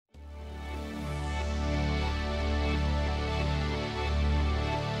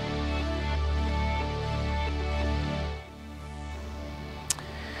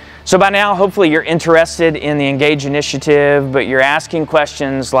So by now, hopefully you're interested in the Engage initiative, but you're asking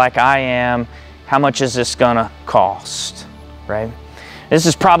questions like I am: how much is this gonna cost, right? This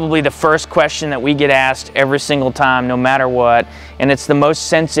is probably the first question that we get asked every single time, no matter what, and it's the most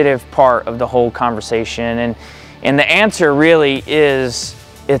sensitive part of the whole conversation. And the answer really is,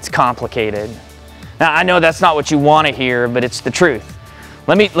 it's complicated. Now, I know that's not what you want to hear, but it's the truth.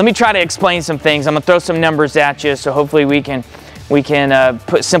 Let me try to explain some things. I'm gonna throw some numbers at you, so hopefully we can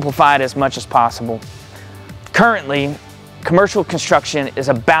simplify it as much as possible. Currently, commercial construction is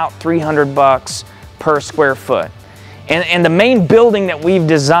about $300 per square foot. And the main building that we've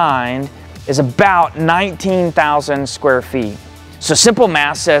designed is about 19,000 square feet. So simple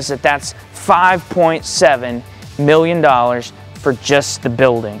math says that that's $5.7 million for just the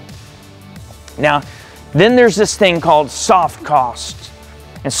building. Now, then there's this thing called soft costs.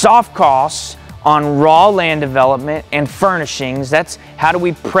 And soft costs on raw land development and furnishings. That's how do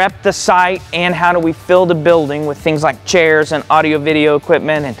we prep the site and how do we fill the building with things like chairs and audio video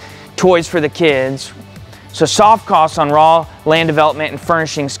equipment and toys for the kids. So soft costs on raw land development and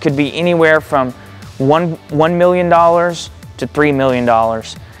furnishings could be anywhere from $1 million to $3 million.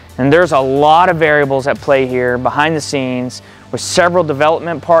 And there's a lot of variables at play here behind the scenes with several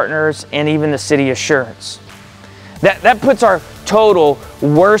development partners and even the city of Schertz. That puts our total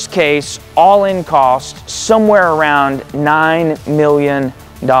worst case all-in cost somewhere around $9 million.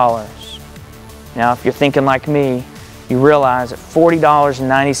 Now, if you're thinking like me, you realize that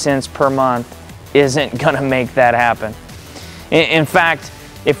 $40.90 per month isn't gonna make that happen. In fact,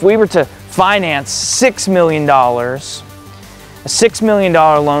 if we were to finance $6 million, a $6 million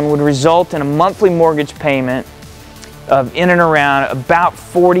loan would result in a monthly mortgage payment of in and around about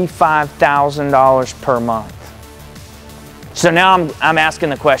 $45,000 per month. So now I'm asking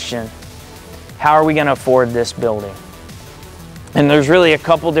the question, how are we going to afford this building? And there's really a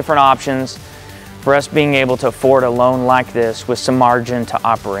couple different options for us being able to afford a loan like this with some margin to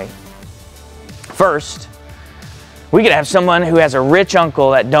operate. First, we could have someone who has a rich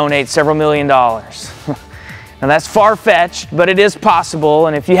uncle that donates several million dollars. Now that's far-fetched, but it is possible.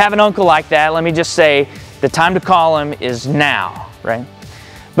 And if you have an uncle like that, let me just say the time to call him is now, right?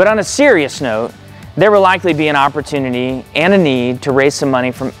 But on a serious note, there will likely be an opportunity and a need to raise some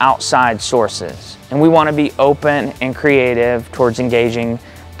money from outside sources. And we want to be open and creative towards engaging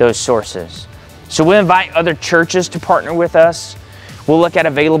those sources. So we'll invite other churches to partner with us. We'll look at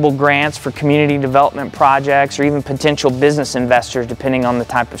available grants for community development projects or even potential business investors depending on the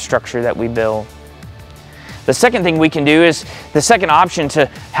type of structure that we build. The second thing we can do is, the second option to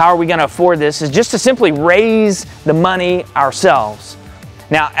how are we going to afford this is just to simply raise the money ourselves.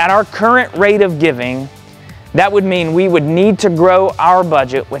 Now, at our current rate of giving, that would mean we would need to grow our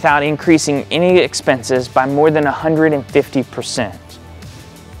budget without increasing any expenses by more than 150%.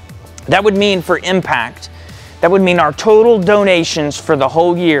 That would mean for impact, that would mean our total donations for the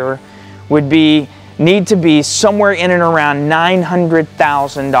whole year would need to be somewhere in and around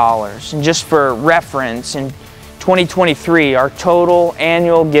 $900,000. And just for reference, in 2023, our total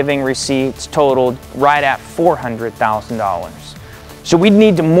annual giving receipts totaled right at $400,000. So we'd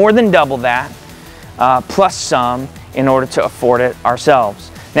need to more than double that, plus some, in order to afford it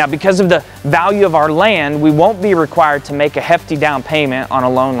ourselves. Now, because of the value of our land, we won't be required to make a hefty down payment on a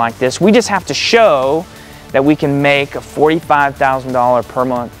loan like this. We just have to show that we can make a $45,000 per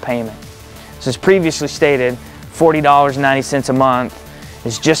month payment. So as previously stated, $40.90 a month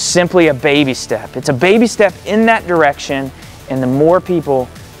is just simply a baby step. It's a baby step in that direction, and the more people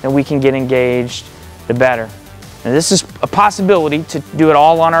that we can get engaged, the better. Now, this is a possibility to do it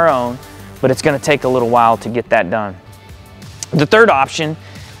all on our own, but it's going to take a little while to get that done. The third option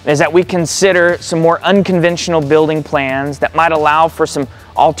is that we consider some more unconventional building plans that might allow for some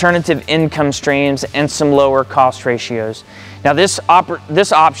alternative income streams and some lower cost ratios. Now, this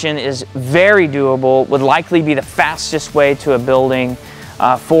option is very doable, would likely be the fastest way to a building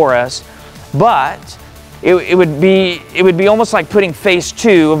for us, but it would be almost like putting phase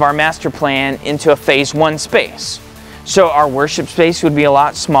 2 of our master plan into a phase 1 space. So our worship space would be a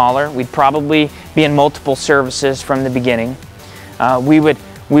lot smaller. We'd probably be in multiple services from the beginning. We would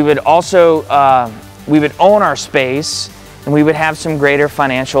also own our space, and we would have some greater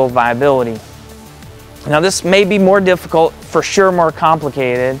financial viability. Now, this may be more difficult, for sure more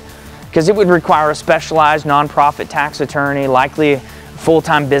complicated, because it would require a specialized nonprofit tax attorney, likely a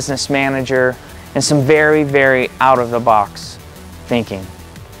full-time business manager, and some very, very out-of-the-box thinking.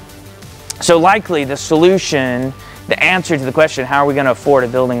 So likely the solution, the answer to the question, how are we going to afford a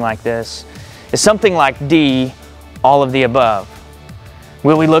building like this, is something like D, all of the above.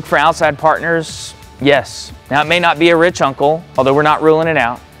 Will we look for outside partners? Yes. Now, it may not be a rich uncle, although we're not ruling it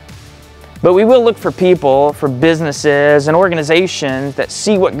out. But we will look for people, for businesses and organizations that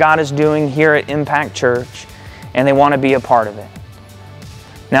see what God is doing here at Impact Church and they want to be a part of it.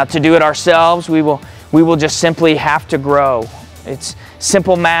 Now, to do it ourselves, we will just simply have to grow. It's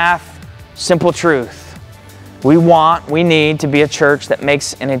simple math, simple truth. We need to be a church that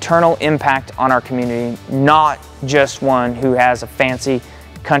makes an eternal impact on our community, not just one who has a fancy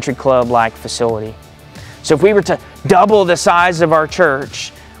country club-like facility. So if we were to double the size of our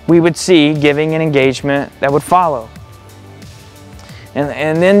church, we would see giving and engagement that would follow.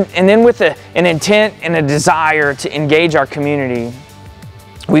 And then with an intent and a desire to engage our community,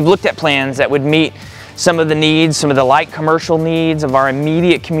 we've looked at plans that would meet some of the needs, some of the light commercial needs of our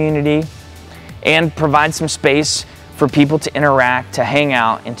immediate community, and provide some space for people to interact, to hang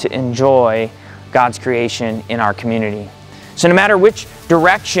out, and to enjoy God's creation in our community. So no matter which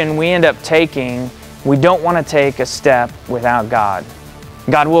direction we end up taking, we don't want to take a step without God.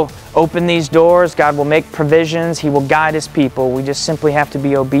 God will open these doors, God will make provisions, He will guide His people. We just simply have to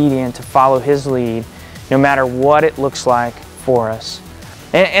be obedient to follow His lead, no matter what it looks like for us.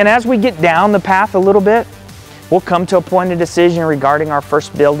 And as we get down the path a little bit, we'll come to a point of decision regarding our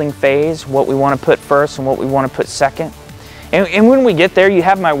first building phase, what we want to put first and what we want to put second. And when we get there, you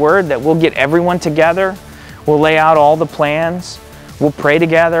have my word that we'll get everyone together, we'll lay out all the plans, we'll pray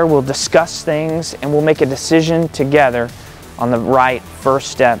together, we'll discuss things, and we'll make a decision together on the right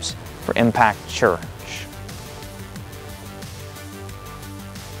first steps for Impact Church.